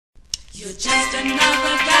You're just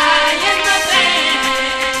another guy in the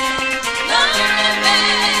band, lonely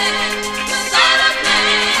man without a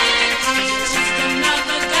plan. You're just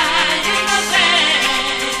another guy in the band.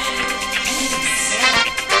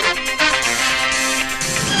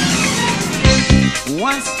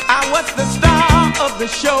 Once I was the star of the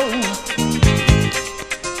show.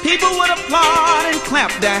 People would applaud and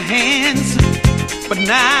clap their hands. But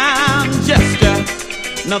now I'm just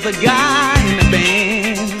another guy in the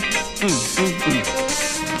band.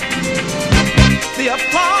 The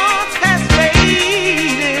applause has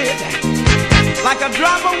faded like a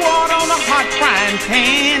drop of water on a hot frying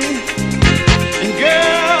pan. And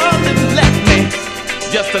girl, it left me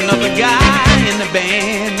just another guy in the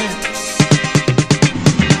band.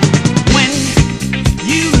 When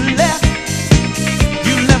you left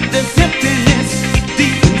this emptiness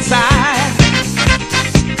deep inside.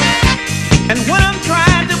 And when I'm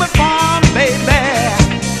trying to perform, baby,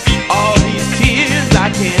 all these tears I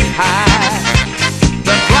can't hide.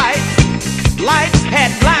 The bright lights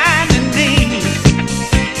had blinded me.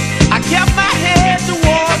 I kept my head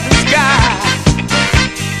towards the sky.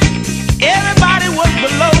 Everybody was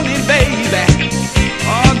below me, baby.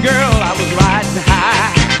 Oh, girl, I was riding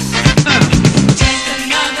high. Just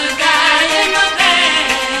another guy in the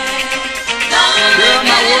band. Girl,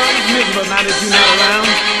 my world is miserable now that you're not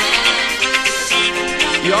around.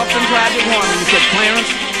 You often tried to warn me. You said,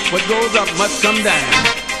 Clarence, what goes up must come down.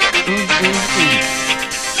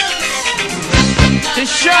 The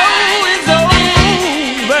show is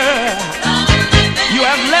over. You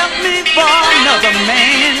have left me for another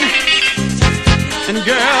man. And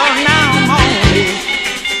girl, now I'm only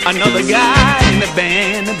another guy in the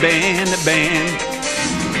band, the band, the band.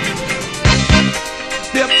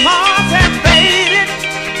 The applause has faded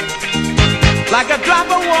like a drop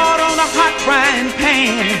of water on a hot frying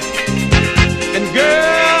pan. And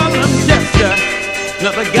girl, I'm just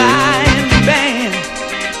another guy in the band.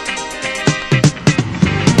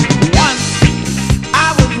 Once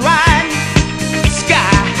I was riding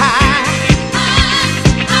sky high.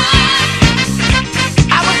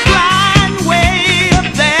 I was flying way up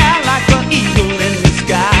there like an eagle in the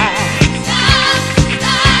sky.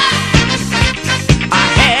 I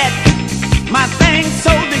had my thing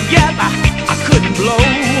sewed together, I couldn't blow.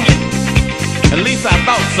 At least I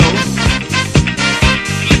thought so.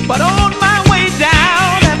 But on my way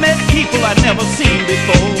down, I met people I'd never seen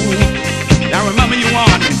before. Now remember you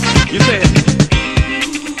warned me. You said,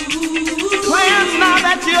 Clarence, now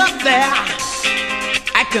that you're up there,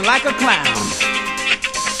 acting like a clown.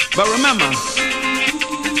 But remember,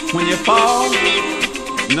 when you fall,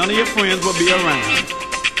 none of your friends will be around.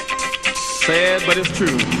 Sad, but it's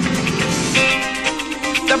true.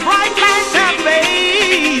 The bright lights have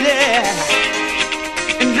faded,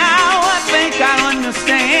 and now I think I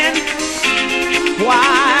understand why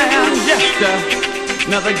I'm just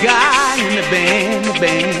another guy in the band, the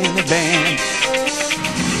band, the band.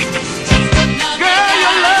 Girl,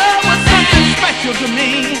 your love was something special to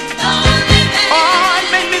me. Oh, it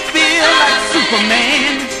made me feel like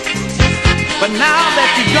Superman. But now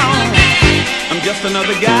that you're gone, I'm just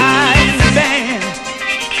another guy in the band.